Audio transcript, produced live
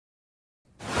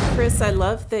Chris, I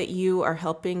love that you are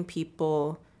helping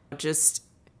people just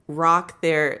rock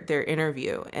their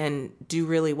interview and do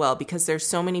really well, because there's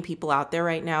so many people out there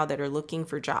right now that are looking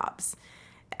for jobs.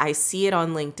 I see it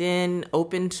on LinkedIn,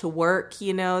 open to work,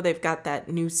 they've got that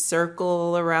new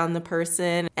circle around the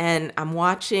person, and I'm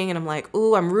watching and I'm like,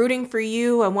 ooh, I'm rooting for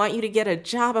you. I want you to get a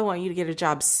job. I want you to get a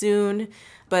job soon.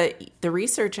 But the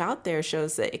research out there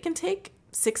shows that it can take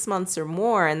 6 months or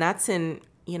more, and that's in,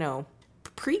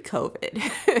 pre-COVID.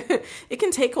 It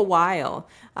can take a while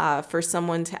for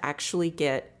someone to actually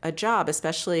get a job,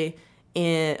 especially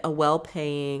in a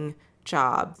well-paying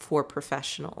job for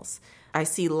professionals. I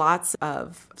see lots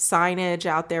of signage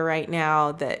out there right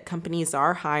now that companies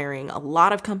are hiring. A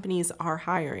lot of companies are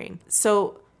hiring.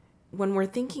 So when we're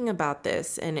thinking about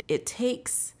this, and it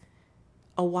takes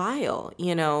a while,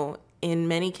 in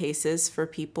many cases for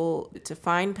people to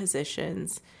find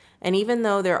positions. And even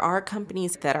though there are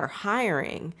companies that are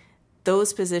hiring,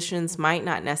 those positions might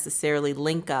not necessarily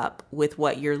link up with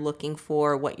what you're looking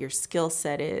for, what your skill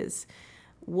set is.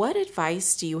 What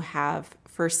advice do you have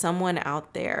for someone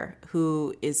out there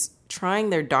who is trying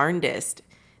their darndest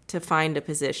to find a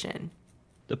position?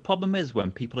 The problem is when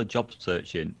people are job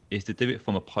searching is to do it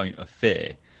from a point of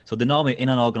fear. So they're normally in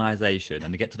an organisation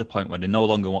and they get to the point where they no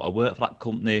longer want to work for that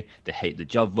company, they hate the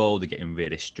job role, they're getting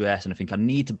really stressed and they think, I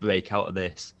need to break out of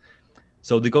this.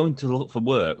 So they're going to look for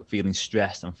work feeling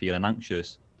stressed and feeling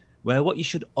anxious. Where what you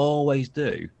should always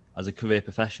do as a career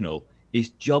professional is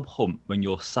job hunt when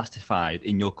you're satisfied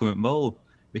in your current role.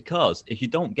 Because if you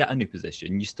don't get a new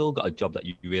position, you still got a job that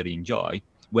you really enjoy,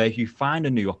 where if you find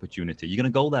a new opportunity, you're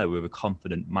going to go there with a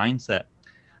confident mindset.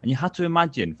 And you have to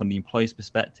imagine from the employer's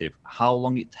perspective how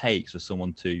long it takes for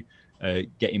someone to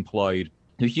get employed.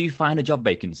 If you find a job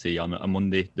vacancy on a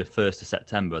Monday, the 1st of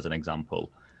September, as an example,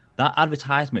 that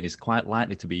advertisement is quite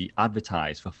likely to be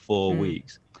advertised for 4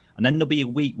 weeks. And then there'll be a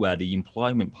week where the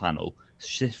employment panel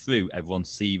sift through everyone's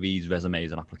CVs,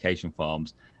 resumes, and application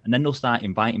forms. And then they'll start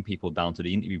inviting people down to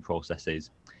the interview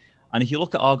processes. And if you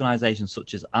look at organizations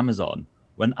such as Amazon,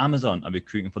 when Amazon are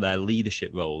recruiting for their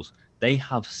leadership roles, they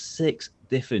have 6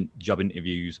 different job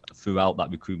interviews throughout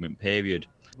that recruitment period.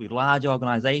 With large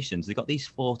organizations, they've got these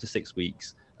 4 to 6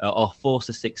 weeks or 4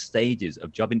 to 6 stages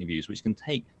of job interviews, which can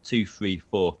take 2, 3,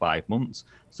 4, 5 months.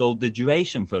 So the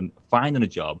duration for finding a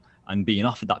job and being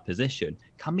offered that position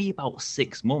can be about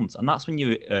 6 months. And that's when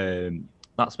you're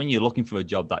looking for a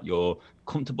job that you're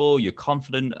comfortable, you're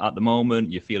confident at the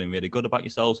moment, you're feeling really good about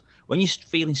yourselves. When you're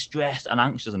feeling stressed and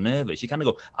anxious and nervous, you kind of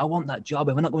go, I want that job.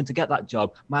 If I'm not going to get that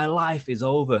job, my life is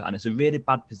over. And it's a really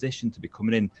bad position to be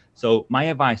coming in. So my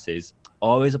advice is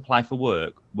always apply for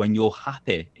work when you're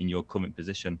happy in your current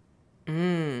position.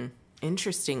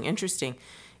 Interesting.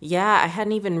 Yeah, I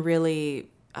hadn't even really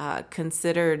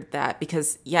considered that,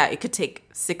 because it could take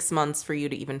 6 months for you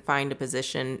to even find a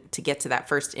position to get to that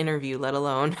first interview, let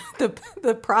alone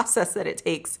the process that it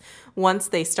takes once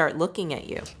they start looking at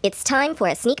you. It's time for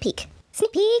a sneak peek.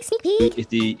 Sneak peek, sneak peek. If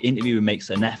the interviewer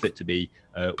makes an effort to be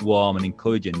warm and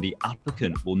encouraging, the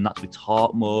applicant will naturally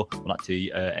talk more, will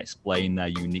actually explain their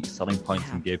unique selling points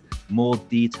and give more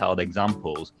detailed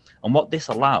examples. And what this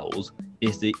allows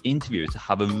is the interviewer to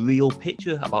have a real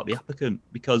picture about the applicant,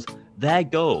 because their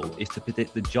goal is to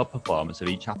predict the job performance of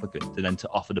each applicant and then to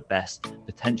offer the best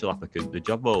potential applicant the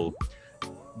job role.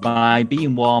 By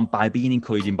being warm, by being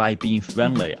encouraging, by being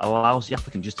friendly, allows the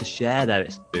applicant just to share their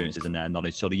experiences and their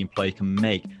knowledge so the employee can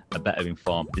make a better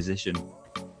informed decision.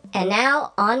 And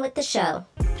now, on with the show.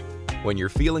 When you're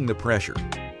feeling the pressure,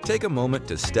 take a moment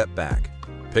to step back,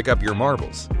 pick up your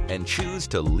marbles, and choose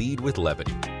to lead with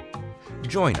levity.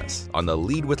 Join us on the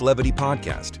Lead with Levity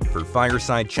podcast for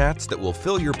fireside chats that will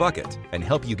fill your bucket and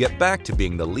help you get back to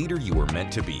being the leader you were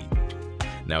meant to be.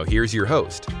 Now here's your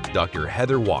host, Dr.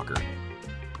 Heather Walker.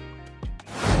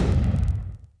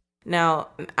 Now,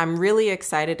 I'm really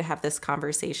excited to have this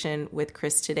conversation with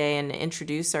Chris today and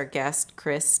introduce our guest,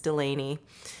 Chris Delaney.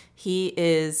 He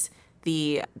is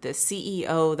the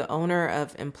CEO, the owner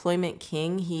of Employment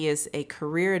King. He is a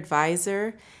career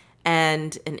advisor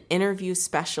and an interview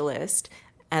specialist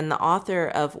and the author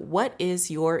of What is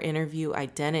Your Interview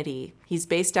Identity? He's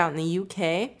based out in the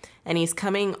UK, and he's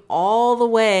coming all the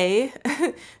way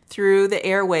through the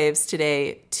airwaves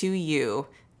today to you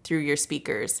through your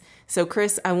speakers. So,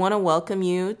 Chris, I want to welcome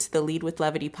you to the Lead with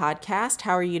Levity podcast.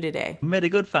 How are you today? I'm really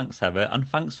good, thanks, Heather, and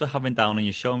thanks for having down on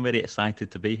your show. I'm really excited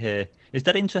to be here. It's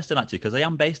that interesting, actually, because I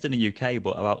am based in the UK,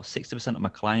 but about 60% of my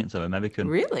clients are American.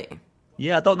 Really?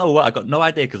 Yeah, I don't know what. I got no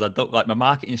idea, because I don't my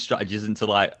marketing strategy isn't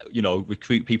to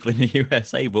recruit people in the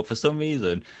USA, but for some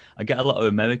reason I get a lot of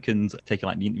Americans taking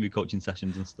the interview coaching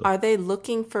sessions and stuff. Are they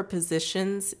looking for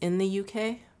positions in the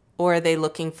UK, or are they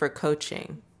looking for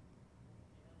coaching?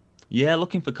 Yeah,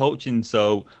 looking for coaching.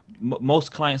 So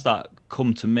most clients that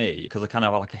come to me, because I kind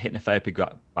of have like a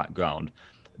hypnotherapy background,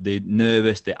 they're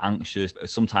nervous, they're anxious,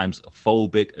 sometimes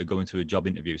phobic of going to a job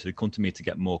interview. So they come to me to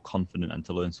get more confident and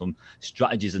to learn some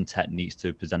strategies and techniques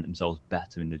to present themselves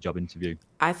better in the job interview.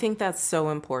 I think that's so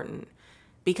important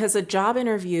because a job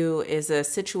interview is a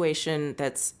situation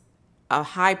that's a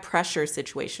high pressure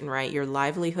situation, right? Your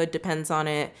livelihood depends on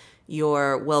it.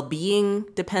 Your well-being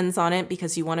depends on it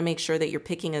because you want to make sure that you're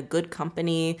picking a good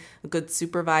company, a good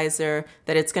supervisor,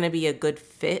 that it's going to be a good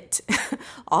fit,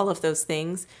 all of those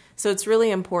things. So it's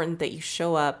really important that you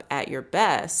show up at your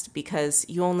best because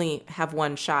you only have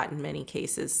one shot in many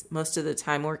cases. Most of the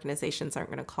time, organizations aren't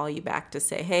going to call you back to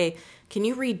say, hey, can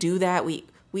you redo that?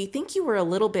 We think you were a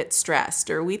little bit stressed,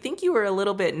 or we think you were a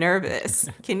little bit nervous.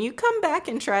 Can you come back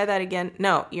and try that again?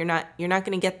 No, you're not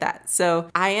going to get that. So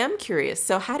I am curious.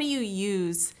 So how do you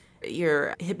use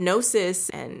your hypnosis,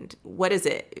 and what is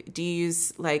it? Do you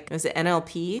use is it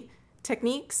NLP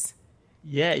techniques?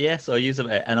 Yeah. So I use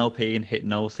NLP and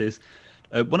hypnosis.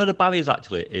 One of the barriers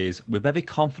actually is we're very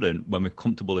confident when we're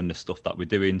comfortable in the stuff that we're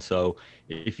doing. So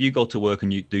if you go to work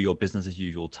and you do your business as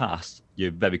usual tasks,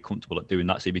 you're very comfortable at doing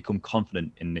that. So you become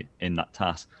confident in that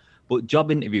task. But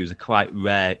job interviews are quite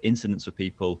rare incidents for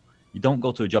people. You don't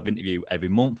go to a job interview every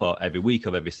month or every week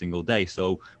or every single day.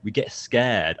 So we get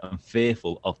scared and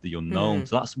fearful of the unknown.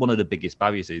 So that's one of the biggest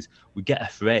barriers is we get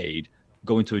afraid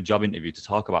going to a job interview to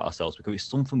talk about ourselves because it's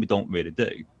something we don't really do.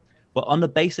 But on the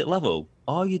basic level,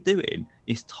 all you're doing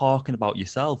is talking about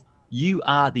yourself. You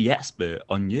are the expert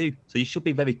on you. So you should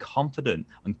be very confident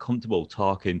and comfortable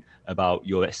talking about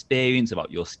your experience,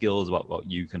 about your skills, about what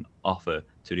you can offer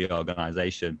to the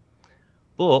organization.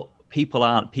 But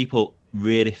people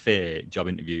really fear job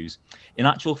interviews. In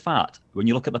actual fact, when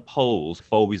you look at the polls,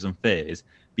 phobias and fears,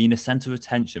 being a center of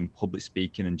attention, public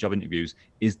speaking and job interviews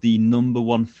is the number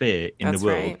one fear in the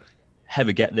world. Right.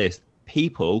 Heather, get this.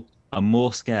 People are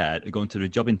more scared of going to the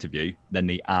job interview than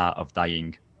they are of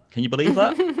dying. Can you believe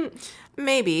that?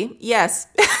 Maybe, yes.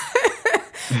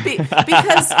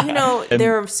 Because,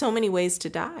 there are so many ways to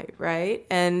die, right?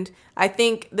 And I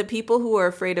think the people who are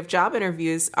afraid of job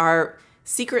interviews are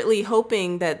secretly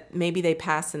hoping that maybe they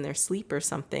pass in their sleep or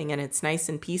something, and it's nice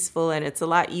and peaceful, and it's a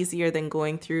lot easier than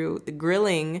going through the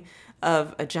grilling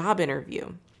of a job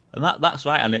interview. And that's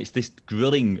right. And it's this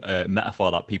grilling metaphor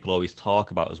that people always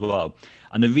talk about as well.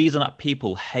 And the reason that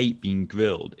people hate being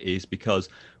grilled is because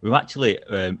we're actually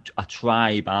a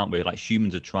tribe, aren't we? Like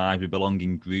humans are tribes. We belong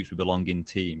in groups. We belong in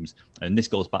teams. And this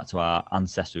goes back to our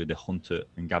ancestry, the hunter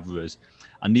and gatherers.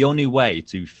 And the only way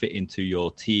to fit into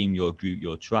your team, your group,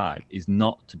 your tribe is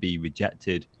not to be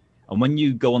rejected. And when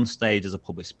you go on stage as a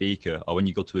public speaker, or when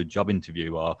you go to a job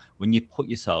interview, or when you put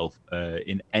yourself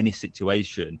in any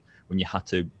situation, when you had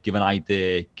to give an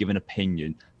idea, give an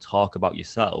opinion, talk about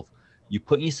yourself, you're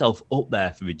putting yourself up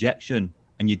there for rejection,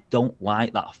 and you don't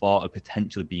like that thought of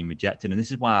potentially being rejected. And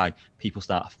this is why people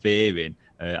start fearing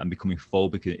and becoming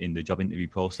phobic in the job interview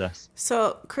process.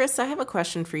 So, Chris, I have a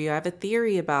question for you. I have a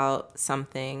theory about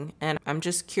something, and I'm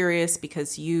just curious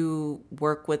because you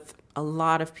work with a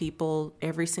lot of people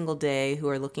every single day who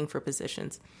are looking for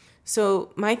positions.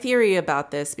 So my theory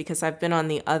about this, because I've been on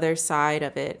the other side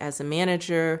of it as a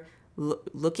manager,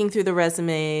 looking through the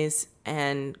resumes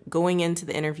and going into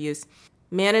the interviews,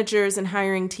 managers and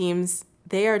hiring teams,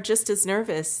 they are just as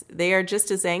nervous. They are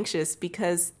just as anxious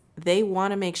because they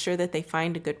want to make sure that they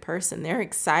find a good person. They're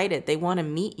excited. They want to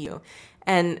meet you.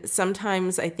 And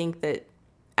sometimes I think that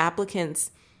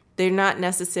applicants, they're not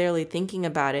necessarily thinking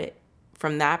about it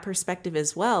from that perspective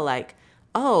as well. Like,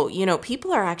 oh,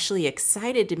 people are actually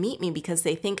excited to meet me because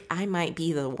they think I might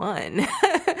be the one.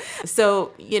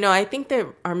 So, I think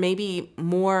there are maybe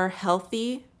more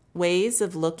healthy ways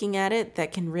of looking at it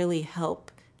that can really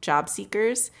help job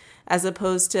seekers, as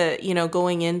opposed to,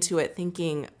 going into it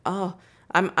thinking, oh,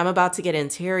 I'm about to get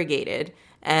interrogated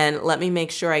and let me make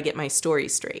sure I get my story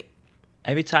straight.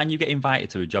 Every time you get invited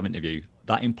to a job interview,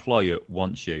 that employer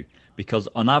wants you. Because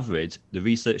on average, the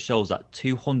research shows that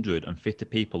 250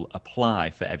 people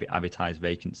apply for every advertised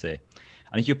vacancy.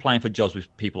 And if you're applying for jobs with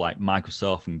people like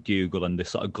Microsoft and Google and the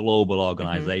sort of global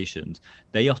organizations,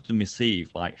 they often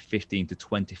receive like 15 to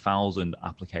 20,000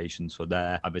 applications for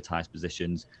their advertised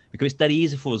positions. Because it's dead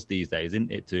easy for us these days,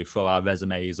 isn't it, to throw our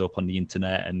resumes up on the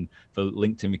internet and for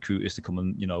LinkedIn recruiters to come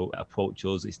and, approach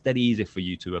us. It's dead easy for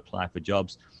you to apply for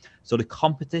jobs. So the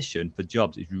competition for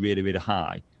jobs is really, really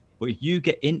high. But if you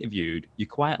get interviewed, you're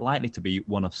quite likely to be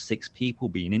one of 6 people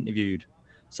being interviewed.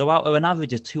 So out of an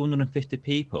average of 250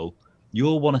 people,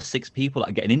 You're one of 6 people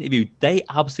that get an interview. They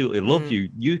absolutely love you.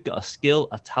 You've got a skill,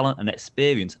 a talent, an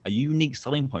experience, a unique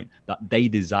selling point that they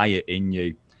desire in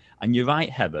you. And you're right,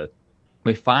 Heather.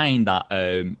 We find that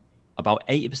about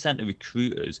 80% of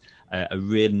recruiters are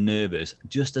really nervous,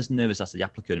 just as nervous as the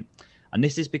applicant. And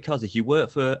this is because if you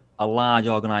work for a large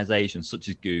organization such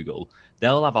as Google,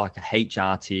 they'll have like a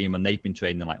HR team and they've been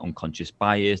trained in like unconscious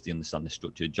bias. They understand the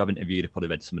structure of job interview. They've probably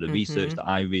read some of the research that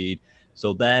I read.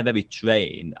 So they're very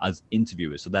trained as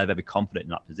interviewers. So they're very confident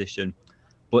in that position.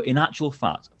 But in actual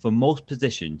fact, for most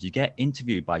positions, you get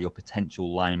interviewed by your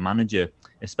potential line manager,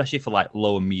 especially for like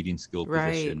low and medium skill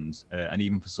positions, and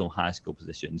even for some high skill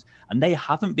positions. And they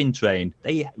haven't been trained.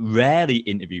 They rarely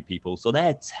interview people. So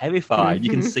they're terrified. You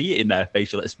can see it in their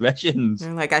facial expressions.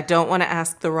 They're like, I don't want to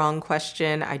ask the wrong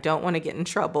question. I don't want to get in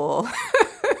trouble.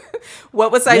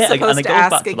 What was I supposed to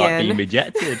ask again? Like being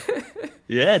rejected.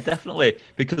 Yeah, definitely.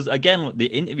 Because again, the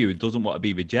interviewer doesn't want to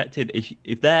be rejected.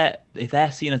 If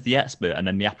they're seen as the expert, and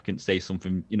then the applicant says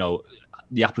something,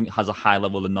 the applicant has a high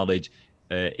level of knowledge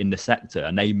in the sector,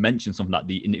 and they mention something that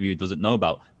the interviewer doesn't know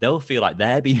about, they'll feel like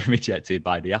they're being rejected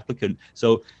by the applicant.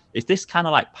 So it's this kind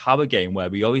of like power game where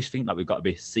we always think that we've got to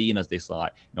be seen as this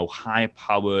like, high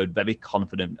powered, very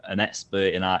confident, an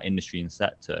expert in our industry and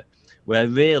sector, where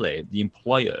really the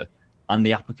employer and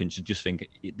the applicant should just think,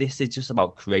 this is just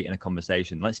about creating a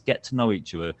conversation. Let's get to know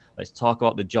each other. Let's talk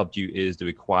about the job duties, the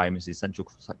requirements, the essential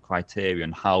criteria,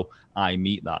 and how I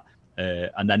meet that.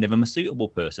 And then if I'm a suitable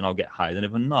person, I'll get hired. And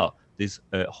if I'm not, there's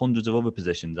hundreds of other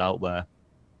positions out there.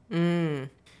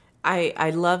 I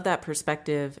love that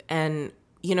perspective. And,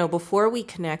 before we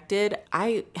connected,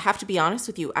 I have to be honest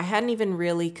with you, I hadn't even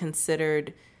really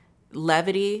considered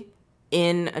levity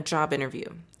in a job interview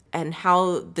and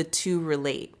how the two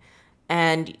relate.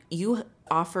 And you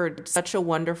offered such a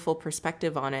wonderful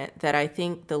perspective on it that I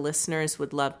think the listeners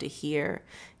would love to hear.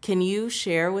 Can you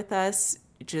share with us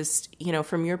just,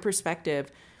 from your perspective,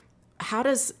 how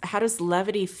does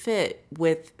levity fit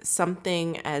with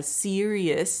something as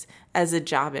serious as a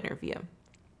job interview?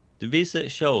 The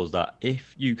research shows that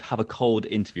if you have a cold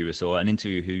interviewer, so an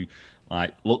interviewer who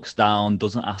like looks down,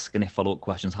 doesn't ask any follow-up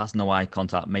questions, has no eye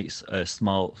contact, makes a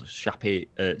small, snappy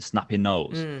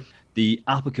nose, the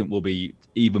applicant will be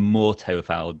even more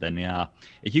terrified than they are.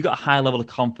 If you've got a high level of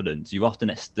confidence, you often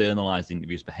externalize the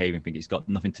interview's behavior and think it's got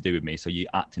nothing to do with me, so you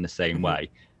act in the same way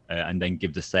and then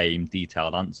give the same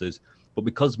detailed answers. But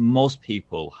because most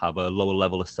people have a lower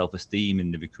level of self-esteem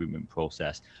in the recruitment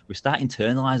process, we start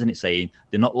internalizing it, saying,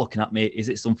 they're not looking at me. Is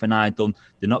it something I've done?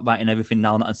 They're not writing everything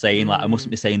down that I'm saying. Like, I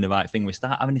mustn't be saying the right thing. We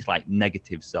start having this like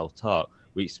negative self-talk,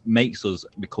 which makes us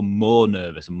become more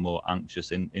nervous and more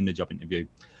anxious in the job interview.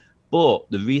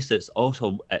 But the research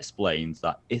also explains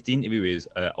that if the interview is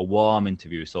a warm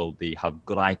interview, so they have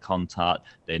good eye contact,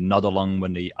 they nod along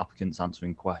when the applicant's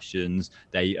answering questions,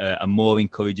 they are more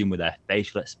encouraging with their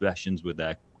facial expressions, with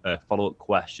their follow-up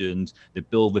questions, they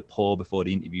build rapport before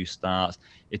the interview starts.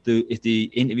 If the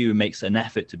interviewer makes an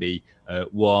effort to be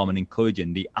warm and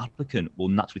encouraging, the applicant will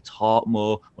naturally talk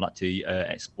more, will actually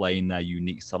explain their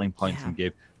unique selling points and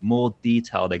give more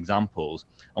detailed examples.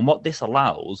 And what this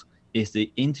allows is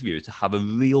the interviewer to have a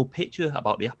real picture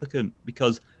about the applicant,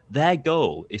 because their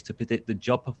goal is to predict the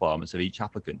job performance of each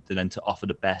applicant to then to offer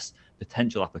the best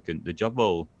potential applicant the job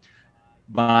role.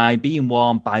 By being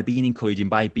warm, by being encouraging,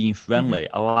 by being friendly,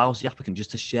 allows the applicant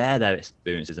just to share their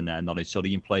experiences and their knowledge so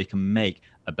the employee can make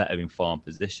a better informed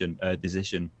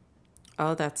decision.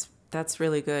 Oh, that's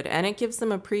really good. And it gives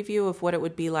them a preview of what it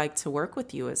would be like to work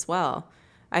with you as well.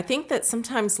 I think that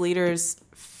sometimes leaders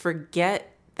forget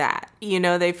that,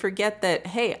 they forget that,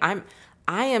 hey,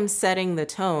 I am setting the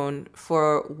tone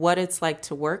for what it's like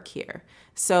to work here.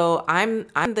 So I'm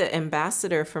the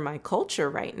ambassador for my culture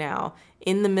right now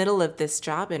in the middle of this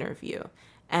job interview.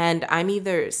 And I'm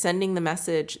either sending the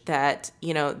message that,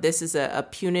 this is a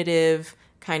punitive,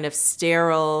 kind of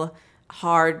sterile,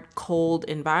 hard, cold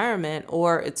environment,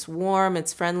 or it's warm,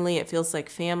 it's friendly, it feels like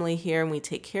family here, and we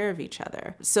take care of each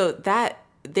other. So that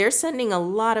they're sending a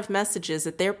lot of messages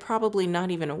that they're probably not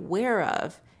even aware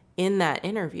of in that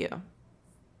interview.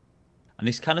 And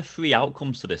there's kind of 3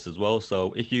 outcomes to this as well.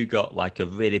 So if you got like a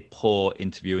really poor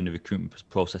interview and the recruitment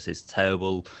process is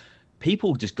terrible,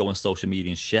 people just go on social media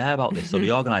and share about this. So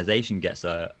the organization gets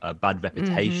a bad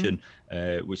reputation,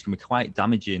 which can be quite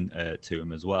damaging to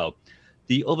them as well.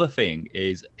 The other thing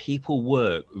is people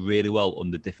work really well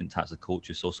under different types of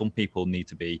cultures. So some people need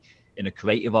to be in a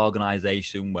creative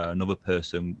organization where another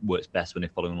person works best when they're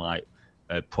following like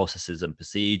processes and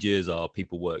procedures, or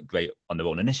people work great on their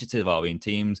own initiative or in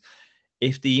teams.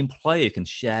 if the employer can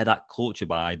share that culture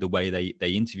by the way they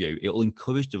interview, it will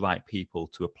encourage the right people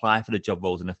to apply for the job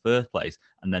roles in the first place.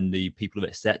 And then the people who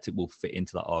accept it will fit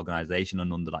into that organization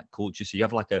and under that culture. So you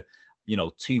have like a,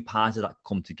 two parties that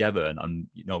come together and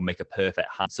make a perfect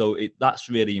hand. So that's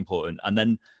really important. And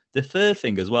then the third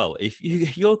thing as well, if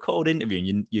you're cold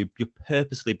interviewing, you're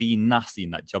purposely being nasty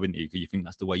in that job interview because you think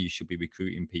that's the way you should be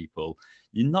recruiting people,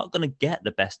 you're not going to get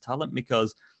the best talent,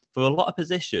 because for a lot of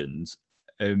positions,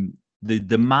 the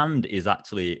demand is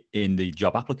actually in the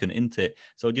job applicant, isn't it?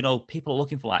 So, people are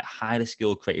looking for like highly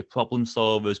skilled creative problem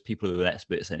solvers, people who are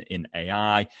experts in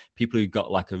AI, people who've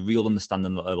got like a real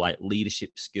understanding of like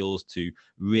leadership skills to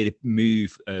really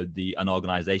move an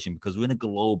organization, because we're in a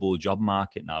global job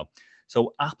market now.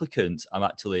 So applicants are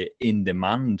actually in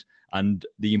demand, and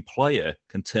the employer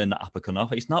can turn that applicant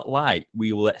off. It's not like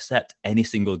we will accept any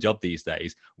single job these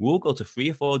days. We'll go to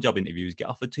 3 or 4 job interviews, get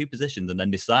offered 2 positions, and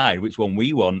then decide which one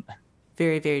we want.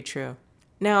 Very, very true.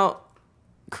 Now,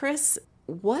 Chris,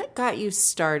 what got you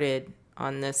started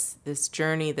on this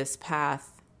journey, this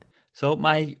path? So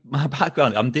my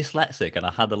background, I'm dyslexic, and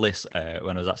I had a list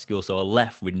when I was at school, so I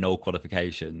left with no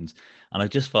qualifications, and I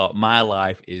just thought my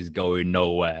life is going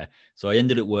nowhere. So I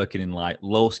ended up working in like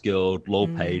low-skilled,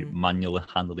 low-paid, manual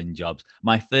handling jobs.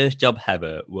 My first job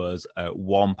ever was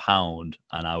 £1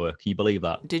 an hour. Can you believe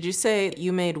that? Did you say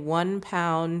you made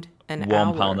 £1 an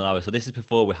hour? £1 an hour. So this is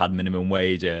before we had minimum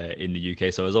wage in the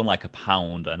UK. So I was on like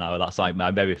 £1 an hour. That's like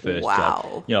my very first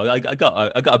job. I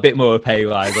got a bit more of a pay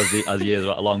rise as the years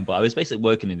went along, but I was basically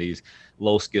working in these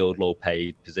low-skilled,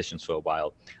 low-paid positions for a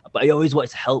while. But I always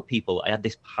wanted to help people. I had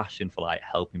this passion for like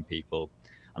helping people.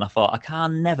 And I thought, I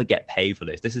can never get paid for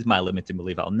this. This is my limiting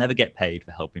belief. I'll never get paid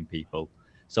for helping people.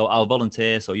 So I'll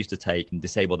volunteer. So I used to take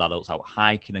disabled adults out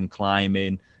hiking and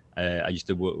climbing. I used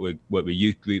to work with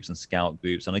youth groups and scout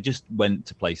groups. And I just went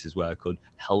to places where I could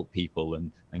help people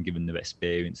and give them their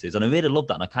experiences. And I really loved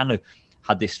that. And I kind of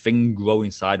had this thing grow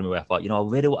inside of me where I thought, I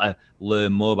really want to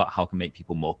learn more about how I can make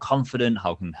people more confident,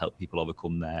 how I can help people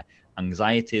overcome their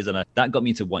anxieties. And that got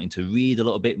me to wanting to read a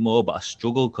little bit more, but I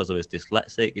struggled because I was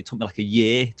dyslexic. It took me like a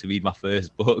year to read my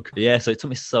first book. Yeah, so it took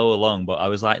me so long, but I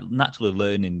was like naturally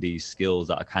learning these skills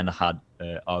that I kind of had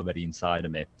already inside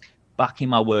of me. Back in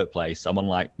my workplace, I'm on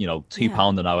like,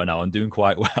 £2 an hour now. I'm doing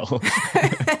quite well.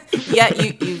 Yeah,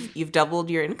 you've doubled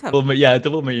your income.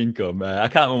 Doubled my income. I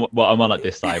can't remember what I'm on at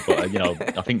this side, but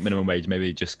I think minimum wage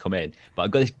maybe just come in. But I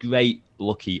got this great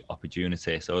lucky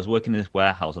opportunity. So I was working in this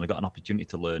warehouse, and I got an opportunity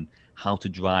to learn how to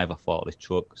drive a forklift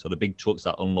truck. So the big trucks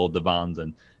that unload the vans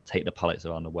and take the pallets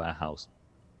around the warehouse.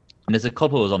 And there's a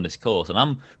couple of us on this course, and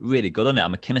I'm really good on it.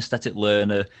 I'm a kinesthetic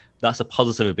learner. That's a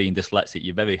positive of being dyslexic.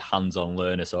 You're a very hands-on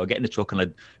learner. So I get in the truck and I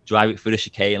drive it through the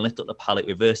chicane, lift up the pallet,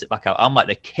 reverse it back out. I'm like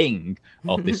the king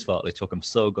of this forklift truck. I'm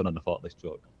so good on the forklift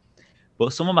truck.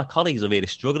 But some of my colleagues are really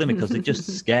struggling because they're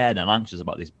just scared and anxious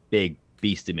about this big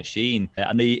beastie machine.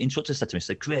 And the instructor said to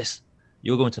me, Chris,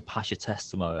 you're going to pass your test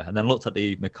tomorrow. And then looked at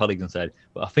my colleagues and said,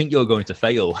 but I think you're going to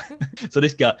fail. So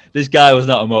this guy was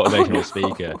not a motivational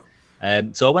speaker.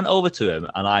 So I went over to him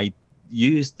and I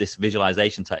used this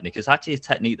visualization technique. It's actually a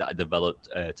technique that I developed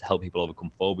to help people overcome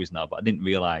phobias now, but I didn't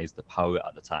realize the power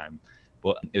at the time.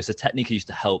 But it was a technique I used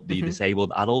to help the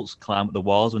disabled adults climb up the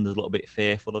walls when they're a little bit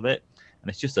fearful of it. And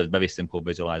it's just a very simple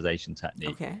visualization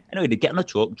technique. Okay. Anyway, they get in the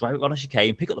truck, drive it on a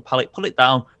chicane, pick up the pallet, pull it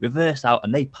down, reverse out,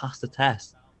 and they pass the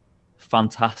test.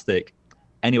 Fantastic.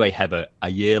 Anyway, Heather, a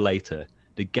year later,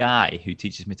 the guy who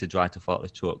teaches me to drive the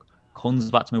forklift truck comes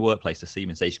back to my workplace to see me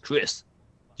and says, Chris,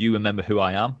 do you remember who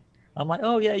I am? I'm like,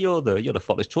 oh yeah, you're the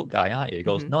forklift truck guy, aren't you? He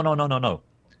goes, no.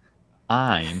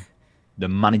 I'm the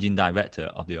managing director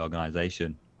of the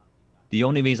organization. The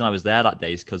only reason I was there that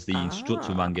day is because the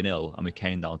instructor rang in ill, and we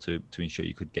came down to ensure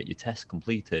you could get your test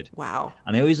completed. Wow.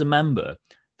 And I always remember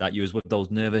that you was with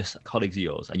those nervous colleagues of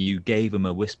yours, and you gave them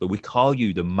a whisper. We call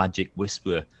you the magic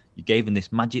whisperer. You gave them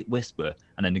this magic whisper,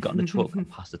 and then they got in the truck and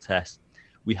passed the test.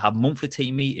 We have monthly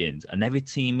team meetings, and every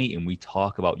team meeting we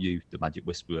talk about you, the magic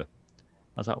whisperer.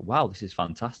 I was like, wow, this is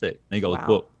fantastic. And he goes,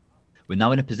 but we're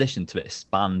now in a position to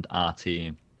expand our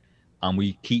team, and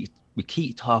we keep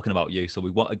talking about you. So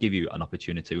we want to give you an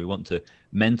opportunity. We want to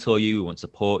mentor you. We want to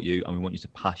support you, and we want you to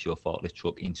pass your forklift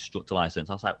truck instructor license.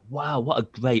 I was like, wow, what a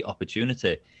great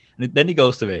opportunity. And then he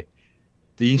goes to me,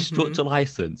 the instructor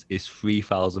license is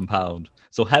 £3,000.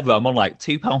 So Heather, I'm on like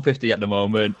 £2.50 at the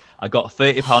moment. I got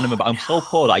 £30 in my, but I'm so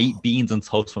poor that I eat beans and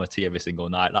toast for my tea every single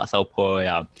night. That's how poor I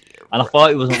am. And I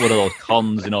thought it wasn't one of those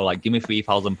cons, like give me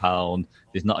 £3,000.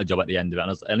 There's not a job at the end of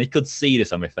it. And he could see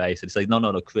this on my face. And he said,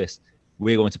 no, Chris,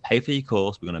 we're going to pay for your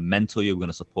course. We're going to mentor you. We're going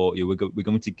to support you. We're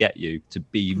going to get you to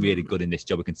be really good in this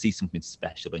job. We can see something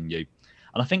special in you.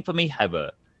 And I think for me,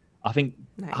 Heather, I think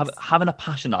Nice. having a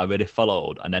passion that I really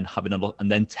followed, and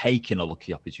then taking a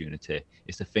lucky opportunity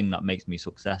is the thing that makes me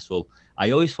successful.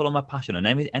 I always follow my passion, and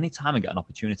any time I get an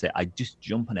opportunity, I just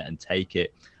jump on it and take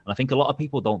it. And I think a lot of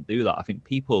people don't do that. I think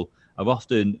people are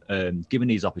often given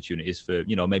these opportunities for,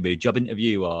 maybe a job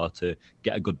interview or to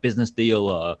get a good business deal,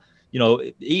 or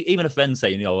even a friend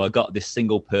saying, I got this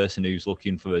single person who's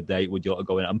looking for a date, would you want to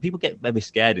go in? And people get very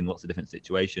scared in lots of different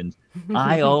situations.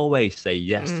 I always say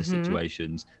yes to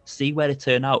situations, see where they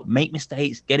turn out, make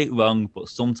mistakes, get it wrong, but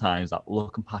sometimes that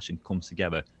luck and passion comes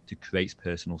together to create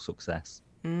personal success.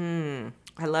 I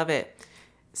love it.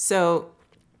 So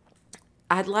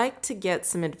I'd like to get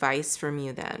some advice from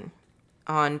you then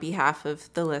on behalf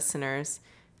of the listeners.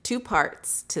 2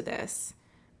 parts to this.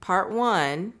 Part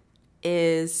 1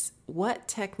 is, what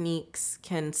techniques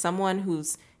can someone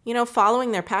who's,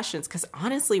 following their passions, because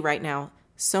honestly right now,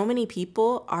 so many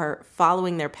people are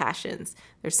following their passions.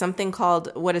 There's something called,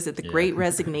 the Great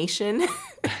Resignation?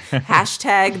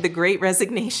 Hashtag the Great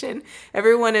Resignation.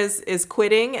 Everyone is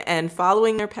quitting and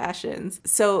following their passions.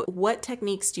 So what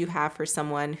techniques do you have for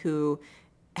someone who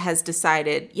has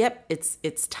decided, yep,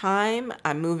 it's time,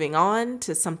 I'm moving on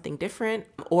to something different,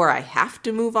 or I have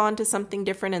to move on to something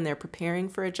different, and they're preparing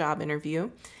for a job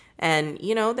interview, and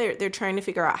they're trying to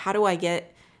figure out how do I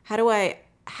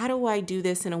do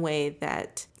this in a way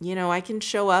that I can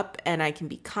show up and I can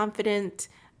be confident,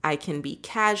 I can be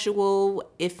casual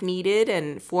if needed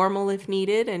and formal if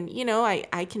needed, and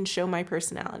I can show my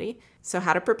personality. So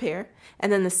how to prepare. And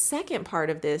then the second part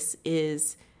of this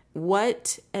is,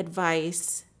 what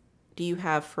advice do you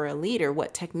have for a leader?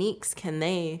 What techniques can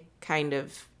they kind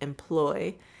of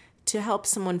employ to help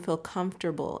someone feel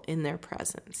comfortable in their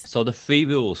presence? So the 3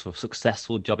 rules for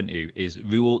successful job interview is: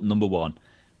 rule number 1,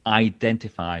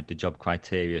 identify the job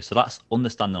criteria. So that's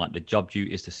understanding like the job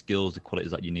duties, the skills, the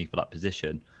qualities that you need for that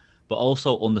position, but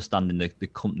also understanding the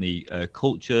company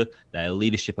culture, their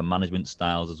leadership and management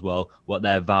styles as well, what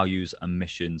their values and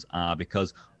missions are,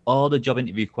 because all the job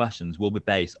interview questions will be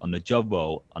based on the job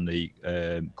role and the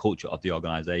culture of the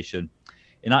organization.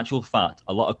 In actual fact,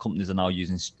 a lot of companies are now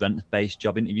using strength-based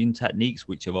job interviewing techniques,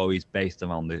 which are always based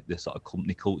around the sort of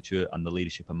company culture and the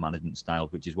leadership and management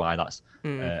styles, which is why that's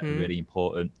really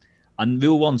important. And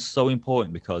rule 1's so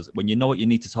important, because when you know what you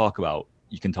need to talk about,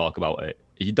 you can talk about it.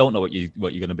 If you don't know what you're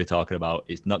going to be talking about,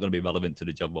 it's not going to be relevant to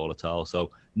the job role at all.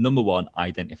 So number 1,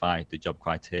 identify the job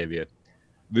criteria.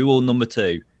 Rule number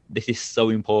 2, this is so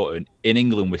important. In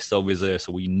England, we're so reserved,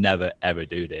 so we never, ever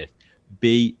do this.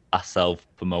 Be a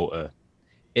self-promoter.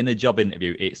 In a job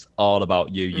interview, it's all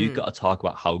about you. You've got to talk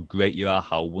about how great you are,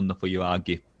 how wonderful you are,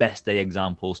 give best day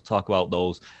examples, talk about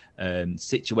those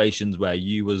situations where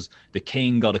you was the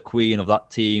king or the queen of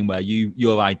that team, where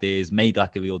your ideas made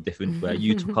like a real difference, where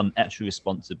you took on extra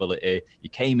responsibility, you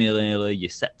came in early, you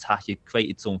set tasks, you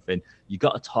created something. You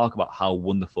got to talk about how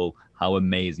wonderful, how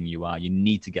amazing you are. You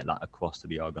need to get that across to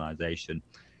the organization.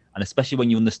 And especially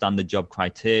when you understand the job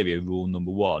criteria, rule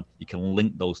number 1, you can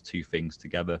link those 2 things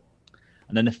together.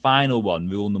 And then the final one,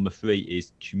 rule number 3,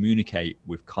 is communicate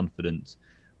with confidence.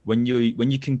 When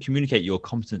you can communicate your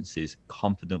competencies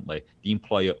confidently, the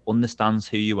employer understands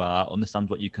who you are, understands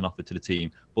what you can offer to the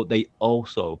team, but they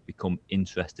also become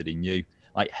interested in you.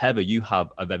 Like Heather, you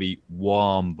have a very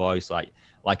warm voice. Like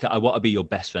I want to be your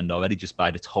best friend already just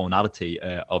by the tonality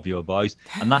of your voice.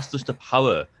 And that's just the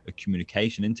power of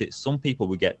communication, isn't it? Some people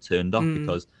will get turned off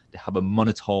because they have a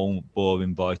monotone,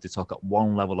 boring voice. They talk at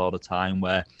one level all the time,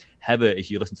 where Heather, if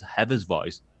you listen to Heather's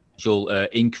voice, she'll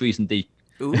increase and decrease.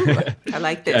 Ooh, I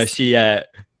like this.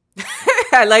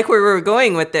 I like where we're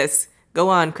going with this. Go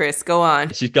on, Chris. Go on.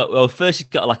 First she's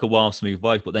got like a warm, smooth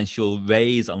voice, but then she'll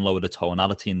raise and lower the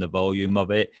tonality and the volume of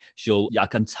it. I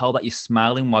can tell that you're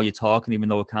smiling while you're talking, even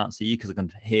though I can't see you, because I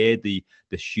can hear the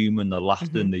humor and the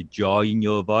laughter and the joy in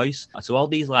your voice. So all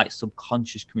these like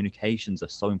subconscious communications are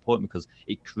so important, because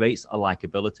it creates a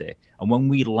likability. And when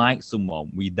we like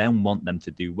someone, we then want them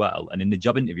to do well. And in the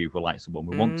job interview, if we like someone,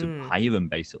 we want to hire them,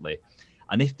 basically.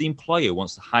 And if the employer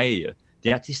wants to hire you,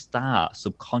 they actually start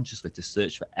subconsciously to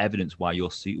search for evidence why you're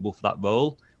suitable for that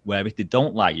role. Where if they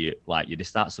don't like you, they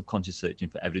start subconsciously searching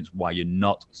for evidence why you're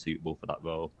not suitable for that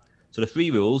role. So the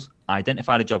 3 rules: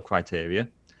 identify the job criteria,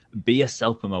 be a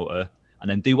self-promoter, and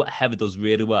then do what Heather does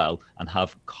really well and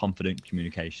have confident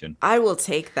communication. I will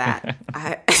take that.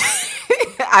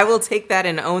 I will take that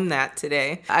and own that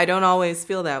today. I don't always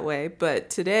feel that way, but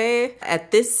today,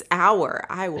 at this hour,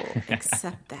 I will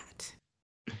accept that.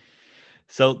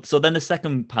 So then the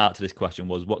second part to this question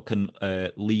was, what can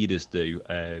leaders do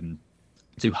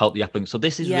to help the applicant? So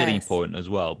this is really important as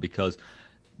well, because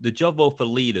the job role for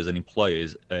leaders and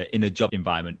employers in a job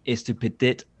environment is to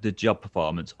predict the job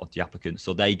performance of the applicant,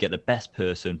 so they get the best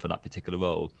person for that particular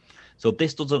role. So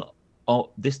this doesn't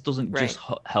just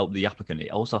help the applicant; it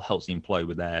also helps the employer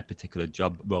with their particular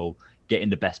job role, getting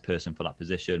the best person for that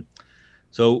position.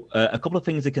 So a couple of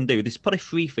things they can do. There's probably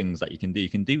 3 things that you can do. You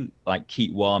can do like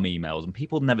keep warm emails, and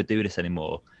people never do this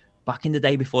anymore. Back in the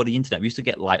day before the internet, we used to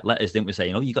get like letters, didn't we,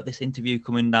 saying, "Oh, you got this interview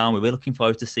coming down. We're looking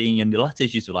forward to seeing you." And the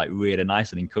letters used to be like really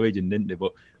nice and encouraging, didn't they?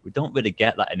 But we don't really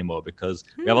get that anymore because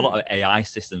we have a lot of AI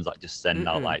systems that just send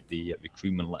out like the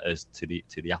recruitment letters to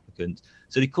the applicants.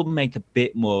 So they could make a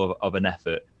bit more of an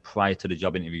effort prior to the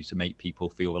job interview to make people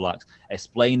feel relaxed.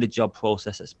 Explain the job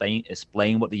process.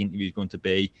 Explain what the interview is going to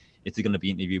be. Is it going to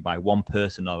be interviewed by one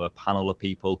person or a panel of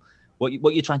people?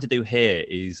 What you're trying to do here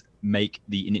is make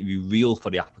the interview real for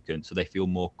the applicant so they feel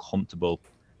more comfortable.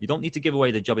 You don't need to give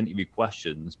away the job interview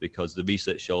questions because the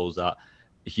research shows that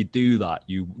if you do that,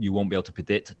 you won't be able to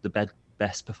predict the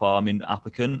best performing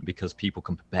applicant because people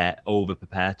can over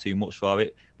prepare too much for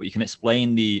it. But you can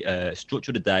explain the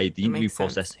structure of the day, the interview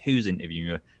process, who's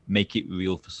interviewing you, make it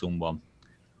real for someone.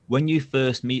 When you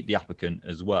first meet the applicant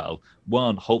as well,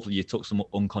 hopefully you took some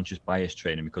unconscious bias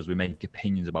training because we make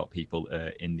opinions about people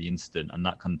in the instant, and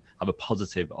that can have a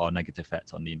positive or negative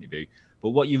effect on the interview.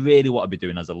 But what you really want to be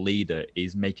doing as a leader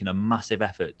is making a massive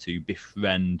effort to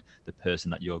befriend the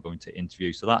person that you're going to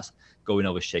interview. So that's going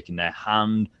over, shaking their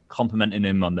hand, complimenting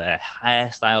them on their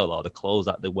hairstyle or the clothes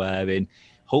that they're wearing.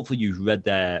 Hopefully you've read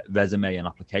their resume and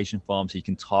application form so you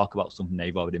can talk about something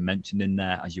they've already mentioned in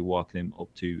there as you're walking them up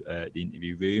to the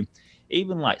interview room.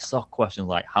 Even like soft questions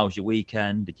like, how's your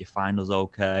weekend? Did you find us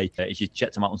okay? If you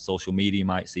check them out on social media, you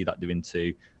might see that they're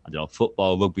into, I don't know,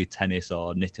 football, rugby, tennis,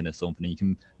 or knitting or something. And you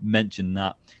can mention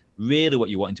that. Really what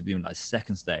you're wanting to be doing at that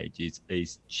second stage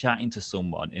is chatting to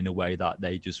someone in a way that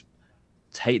they just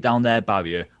take down their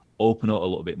barrier, open up a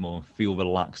little bit more, feel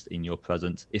relaxed in your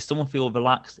presence. If someone feels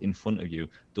relaxed in front of you,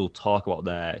 they'll talk about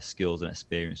their skills and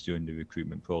experience during the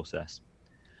recruitment process.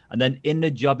 And then in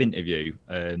the job interview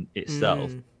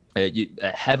itself,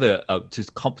 Heather,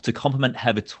 to compliment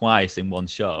Heather twice in one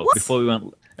show, what? Before we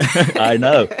went, I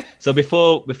know. So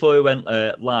before we went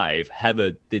live,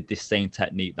 Heather did this same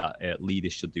technique that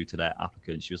leaders should do to their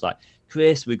applicants. She was like,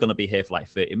 Chris, we're going to be here for like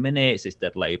 30 minutes. It's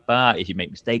dead laid back. If you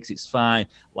make mistakes, it's fine.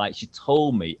 Like, she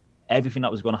told me everything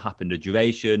that was going to happen, the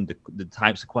duration, the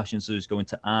types of questions I was going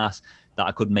to ask, that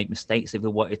I could make mistakes if I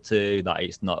wanted to, that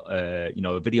it's not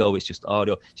a video, it's just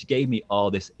audio. She gave me all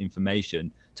this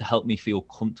information to help me feel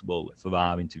comfortable for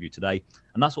our interview today.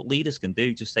 And that's what leaders can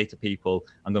do. Just say to people,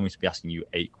 I'm going to be asking you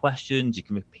 8 questions. You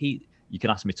can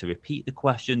ask me to repeat the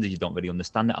questions. If you don't really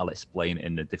understand it, I'll explain it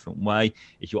in a different way.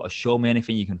 If you want to show me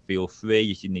anything, you can feel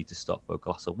free. If you need to stop for a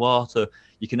glass of water,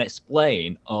 you can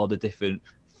explain all the different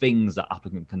things that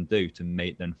applicant can do to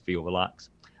make them feel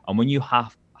relaxed. And when you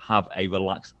have a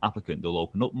relaxed applicant, they'll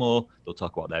open up more, they'll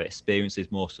talk about their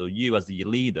experiences more. So you as the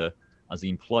leader, as the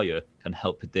employer, can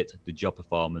help predict the job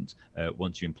performance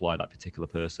once you employ that particular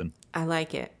person. I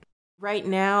like it. Right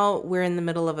now, we're in the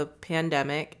middle of a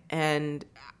pandemic, and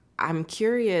I'm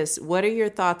curious, what are your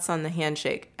thoughts on the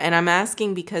handshake? And I'm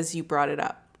asking because you brought it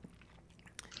up.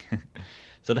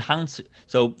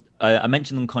 I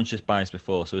mentioned unconscious bias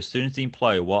before. So as soon as the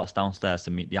employer walks downstairs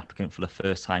to meet the applicant for the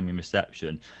first time in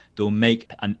reception, they'll make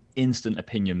an instant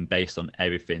opinion based on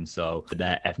everything. So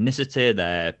their ethnicity,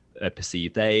 their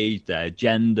perceived age, their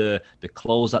gender, the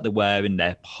clothes that they're wearing,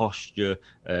 their posture,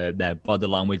 their body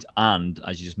language, and,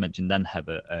 as you just mentioned then,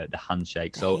 Heather, the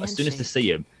handshake. As soon as they see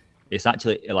him, it's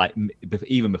actually like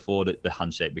even before the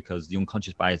handshake, because the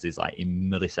unconscious bias is like in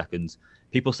milliseconds.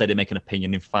 People say they make an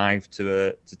opinion in 5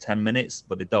 to 10 minutes,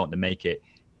 but they don't. They make it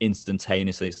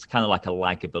instantaneously. It's kind of like a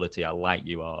likability. I like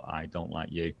you or I don't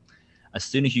like you. As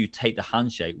soon as you take the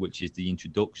handshake, which is the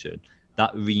introduction,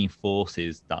 that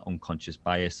reinforces that unconscious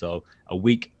bias. So a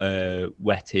weak,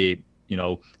 wetty,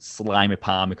 slimy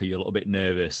palm because you're a little bit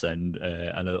nervous and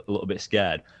a little bit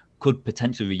scared could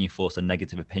potentially reinforce a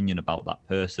negative opinion about that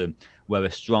person, where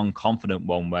a strong, confident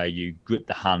one where you grip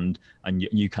the hand and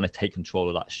you kind of take control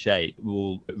of that shape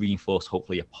will reinforce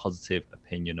hopefully a positive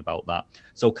opinion about that.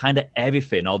 So kind of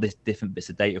everything, all these different bits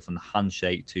of data from the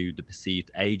handshake to the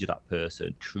perceived age of that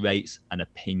person creates an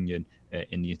opinion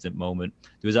in the instant moment.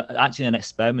 There was actually an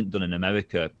experiment done in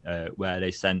America where they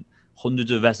sent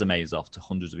hundreds of resumes off to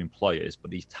hundreds of employers,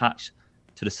 but they attached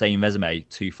to the same resume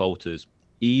 2 photos,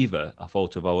 either a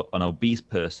photo of an obese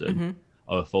person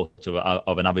or a photo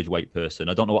of an average weight person.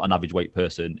 I don't know what an average weight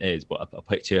person is, but a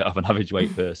picture of an average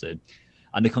weight person.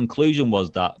 And the conclusion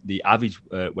was that the average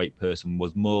weight person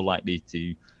was more likely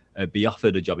to be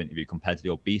offered a job interview compared to the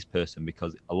obese person,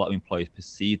 because a lot of employers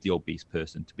perceive the obese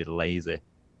person to be lazy.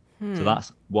 So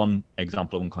that's one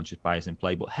example of unconscious bias in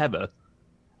play. But Heather,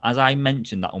 as I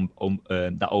mentioned that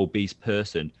that obese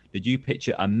person, did you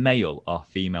picture a male or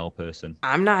female person?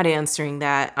 I'm not answering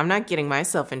that. I'm not getting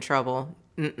myself in trouble.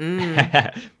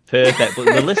 Perfect. But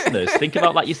the listeners, think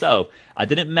about that yourself. I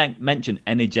didn't mention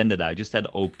any gender there. I just said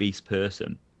obese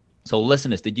person. So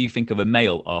listeners, did you think of a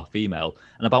male or female?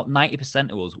 And about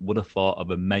 90% of us would have thought of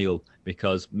a male,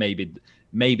 because maybe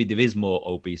there is more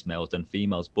obese males than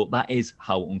females, but that is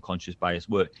how unconscious bias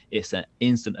works. It's an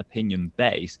instant opinion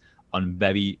based on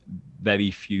very, very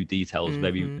few details,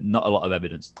 not a lot of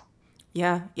evidence.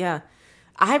 Yeah.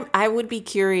 I would be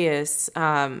curious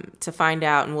to find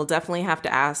out, and we'll definitely have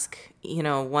to ask,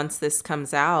 once this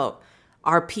comes out,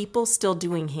 are people still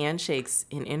doing handshakes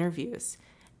in interviews?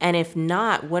 And if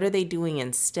not, what are they doing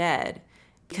instead?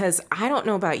 Because I don't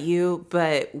know about you,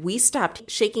 but we stopped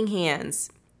shaking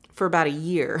hands for about a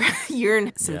year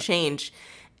and some change.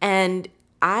 And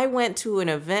I went to an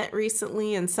event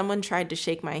recently and someone tried to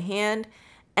shake my hand,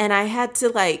 and I had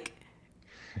to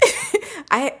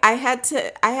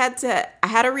I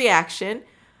had a reaction,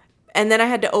 and then I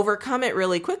had to overcome it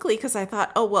really quickly because I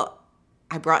thought, oh, well,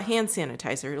 I brought hand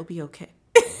sanitizer. It'll be okay.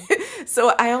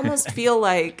 So I almost feel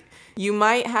like you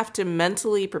might have to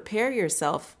mentally prepare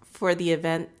yourself for the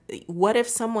event. What if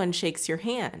someone shakes your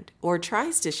hand or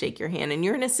tries to shake your hand and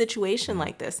you're in a situation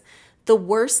like this? The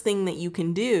worst thing that you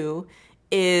can do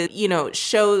is,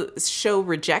 show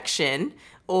rejection,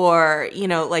 or,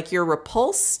 like you're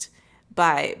repulsed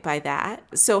by that.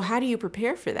 So how do you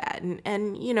prepare for that?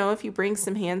 And if you bring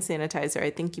some hand sanitizer,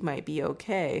 I think you might be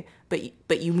okay.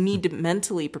 But you need to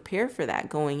mentally prepare for that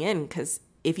going in, because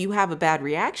if you have a bad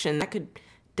reaction, that could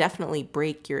definitely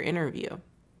break your interview.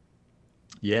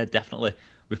 Yeah, definitely.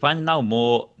 We're finding now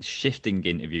more shifting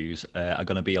interviews are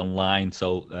going to be online.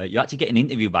 So you actually get an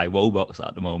interview by robots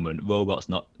at the moment, robots,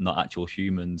 not actual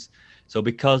humans. So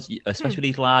because, especially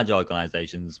these large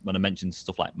organizations, when I mentioned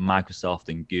stuff like Microsoft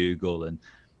and Google and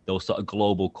those sort of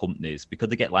global companies, because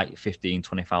they get like 15,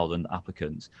 20,000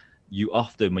 applicants, you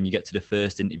often, when you get to the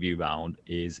first interview round,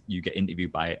 is you get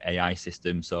interviewed by an AI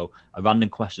system. So a random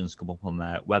questions come up on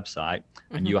their website,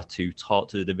 and you have to talk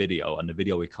to the video, and the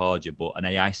video records you, but an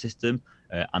AI system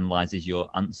analyzes your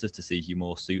answers to see if you're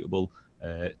more suitable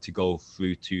to go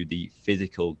through to the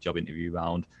physical job interview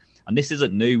round. And this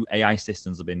isn't new. AI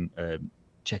systems have been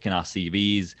checking our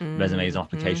CVs, resumes, and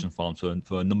application forms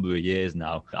for a number of years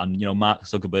now. And, Mark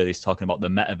Zuckerberg is talking about the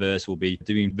metaverse will be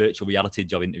doing virtual reality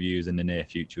job interviews in the near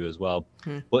future as well.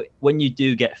 But when you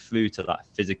do get through to that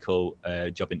physical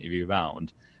job interview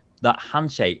round, that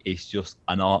handshake is just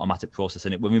an automatic process.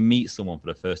 And when we meet someone for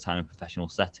the first time in a professional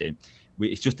setting,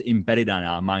 it's just embedded in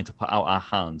our mind to put out our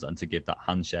hands and to give that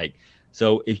handshake.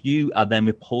 So if you are then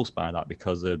repulsed by that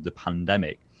because of the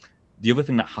pandemic, the other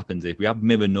thing that happens is we have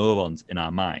mirror neurons in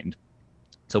our mind.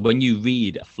 So when you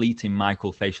read a fleeting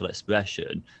microfacial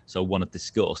expression, so one of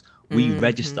disgust, we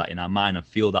register that in our mind and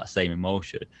feel that same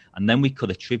emotion. And then we could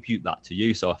attribute that to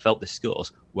you. So I felt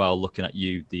disgust while looking at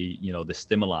you, the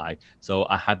stimuli. So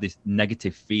I had this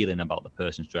negative feeling about the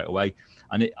person straight away.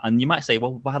 And you might say,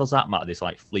 well, why does that matter, this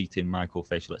like fleeting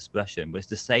microfacial expression? But it's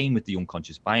the same with the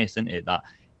unconscious bias, isn't it? That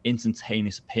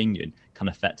instantaneous opinion can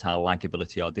affect our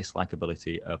likability or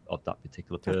dislikability of that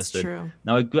particular person. That's true.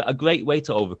 Now, a great way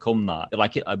to overcome that,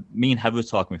 me and Heather were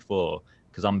talking before,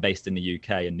 because I'm based in the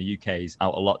UK, and the UK is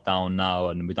out of lockdown now,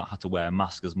 and we don't have to wear a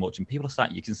mask as much. And people are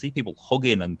starting, you can see people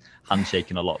hugging and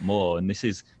handshaking a lot more. And this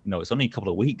is, it's only a couple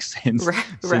of weeks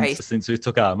since we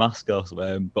took our mask off.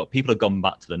 But people have gone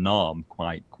back to the norm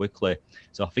quite quickly.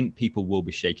 So I think people will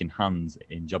be shaking hands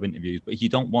in job interviews. But if you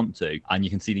don't want to, and you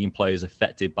can see the employers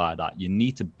affected by that, you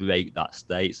need to break that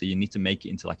state. So you need to make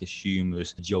it into like a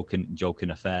humorous, joking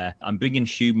affair. And bringing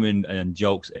humor and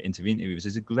jokes into the interviews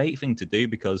is a great thing to do,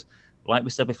 because like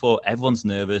we said before, everyone's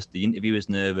nervous, the interviewer's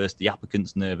nervous, the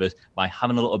applicant's nervous. By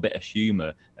having a little bit of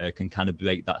humour can kind of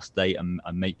break that state and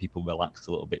make people relax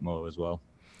a little bit more as well.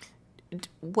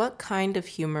 What kind of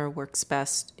humour works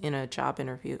best in a job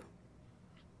interview?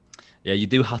 Yeah, you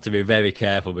do have to be very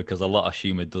careful, because a lot of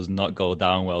humour does not go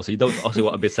down well. So you don't also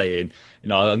want to be saying,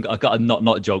 I've got a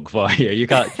not joke for you. You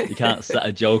can't set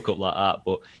a joke up like that,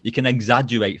 but you can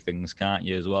exaggerate things, can't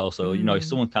you, as well? So, if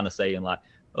someone's kind of saying like,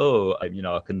 oh,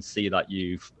 I can see that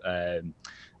you've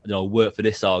work for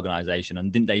this organization,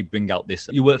 and didn't they bring out this?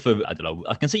 You work for, I don't know,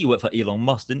 I can see you work for Elon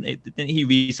Musk, didn't he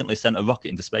recently send a rocket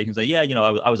into space and say, yeah,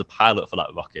 I was a pilot for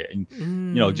that rocket, and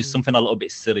just something a little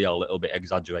bit silly or a little bit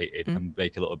exaggerated and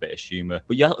break a little bit of humor.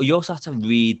 But you also have to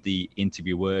read the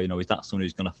interviewer. Is that someone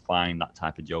who's going to find that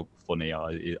type of joke funny,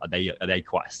 or are they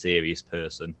quite a serious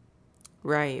person?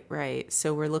 Right.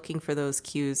 So we're looking for those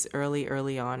cues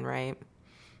early on, right?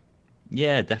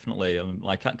 Yeah, definitely.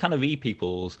 Like, I kind of read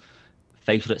people's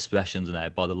facial expressions and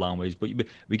their body language, but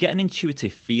we get an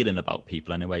intuitive feeling about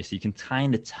people anyway, so you can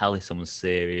kind of tell if someone's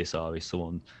serious or if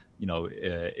someone,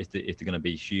 if they're going to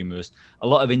be humorous. A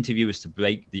lot of interviewers, to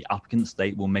break the applicant's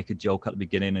state, will make a joke at the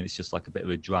beginning, and it's just like a bit of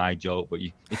a dry joke, but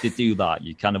if they do that,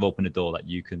 you kind of open the door that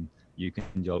you can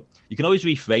joke. You can always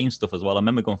reframe stuff as well. I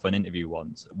remember going for an interview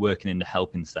once, working in the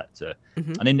helping sector,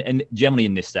 and generally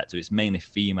in this sector, it's mainly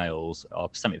females, or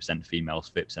 70%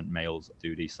 females, 50% males that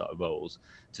do these sort of roles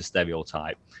to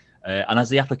stereotype. And as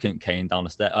the applicant came down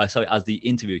the stairs, as the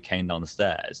interviewer came down the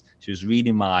stairs, she was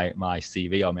reading my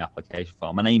CV or my application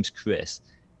form. My name's Chris.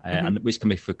 And which can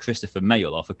be for Christopher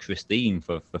male or for Christine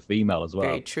for female as well.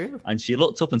 Very true. And she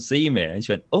looked up and seen me and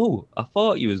she went, "Oh, I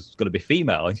thought you was going to be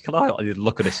female." And I did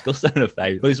look of disgust on her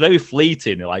face. But it was very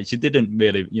fleeting. Like, she didn't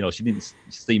really, she didn't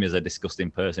see me as a disgusting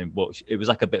person, but it was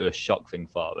like a bit of a shock thing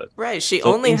for her. Right. She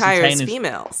only hires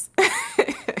females.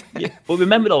 Yeah, but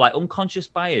remember though, like, unconscious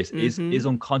bias is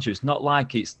unconscious. It's not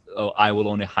like it's, I will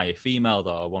only hire females,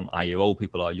 or I won't hire old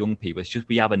people or young people. It's just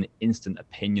we have an instant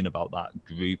opinion about that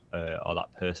group or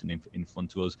that person in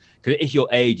front of us. Because if your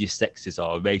age is sexist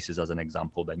or racist, as an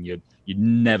example, then you're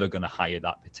never going to hire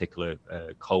that particular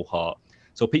cohort.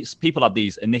 So people have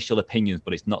these initial opinions,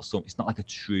 but it's not like a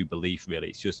true belief really.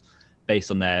 It's just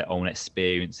based on their own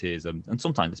experiences, and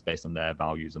sometimes it's based on their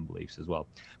values and beliefs as well.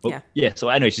 But yeah, so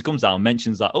anyway, she comes down and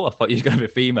mentions that, "Oh, I thought you were going to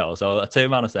be female." So I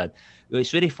turned around and said,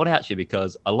 "It's really funny actually,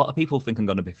 because a lot of people think I'm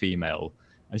going to be female."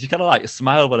 And she kind of like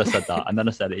smiled when I said that. And then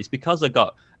I said, "It's because I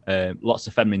got lots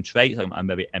of feminine traits. I'm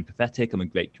very empathetic. I'm a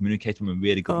great communicator. I'm a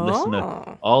really good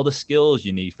listener. All the skills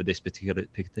you need for this particular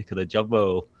job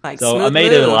role." Like, so I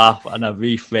made her laugh and I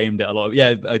reframed it a lot.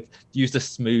 Yeah, I used a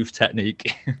smooth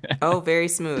technique. Oh, very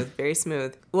smooth. Very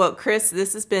smooth. Well, Chris,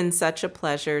 this has been such a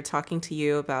pleasure talking to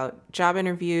you about job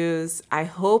interviews. I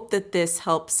hope that this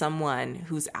helps someone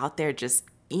who's out there just,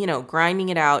 grinding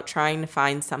it out, trying to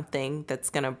find something that's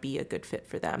going to be a good fit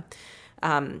for them.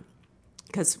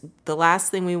 Because the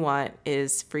last thing we want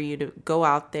is for you to go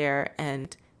out there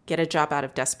and get a job out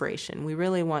of desperation. We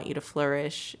really want you to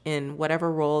flourish in whatever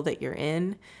role that you're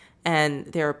in. And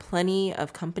there are plenty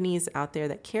of companies out there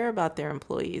that care about their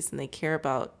employees and they care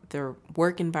about their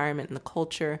work environment and the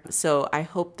culture. So I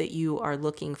hope that you are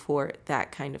looking for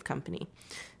that kind of company.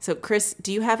 So Chris,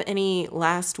 do you have any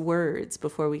last words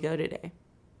before we go today?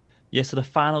 Yeah, so the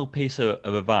final piece of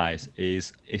advice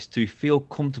is to feel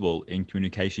comfortable in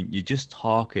communication. You're just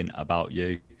talking about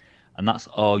you, and that's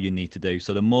all you need to do.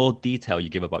 So the more detail you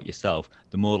give about yourself,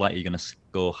 the more likely you're going to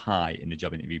score high in the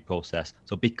job interview process.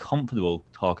 So be comfortable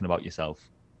talking about yourself.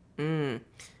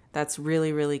 That's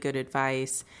really, really good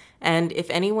advice. And if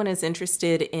anyone is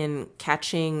interested in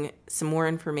catching some more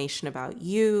information about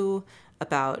you,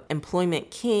 about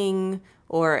Employment King,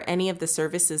 or any of the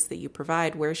services that you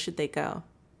provide, where should they go?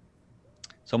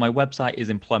 So my website is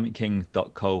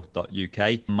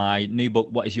employmentking.co.uk. My new book,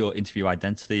 What is Your Interview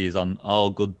Identity, is on all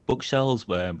good bookshelves,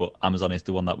 but Amazon is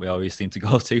the one that we always seem to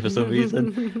go to for some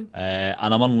reason.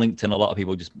 And I'm on LinkedIn. A lot of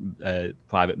people just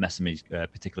private message me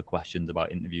particular questions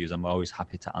about interviews. I'm always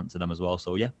happy to answer them as well.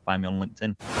 So yeah, find me on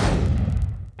LinkedIn.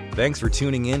 Thanks for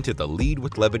tuning in to the Lead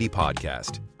with Levity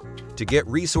podcast. To get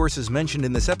resources mentioned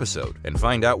in this episode and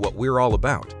find out what we're all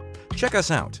about, check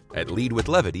us out at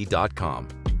leadwithlevity.com.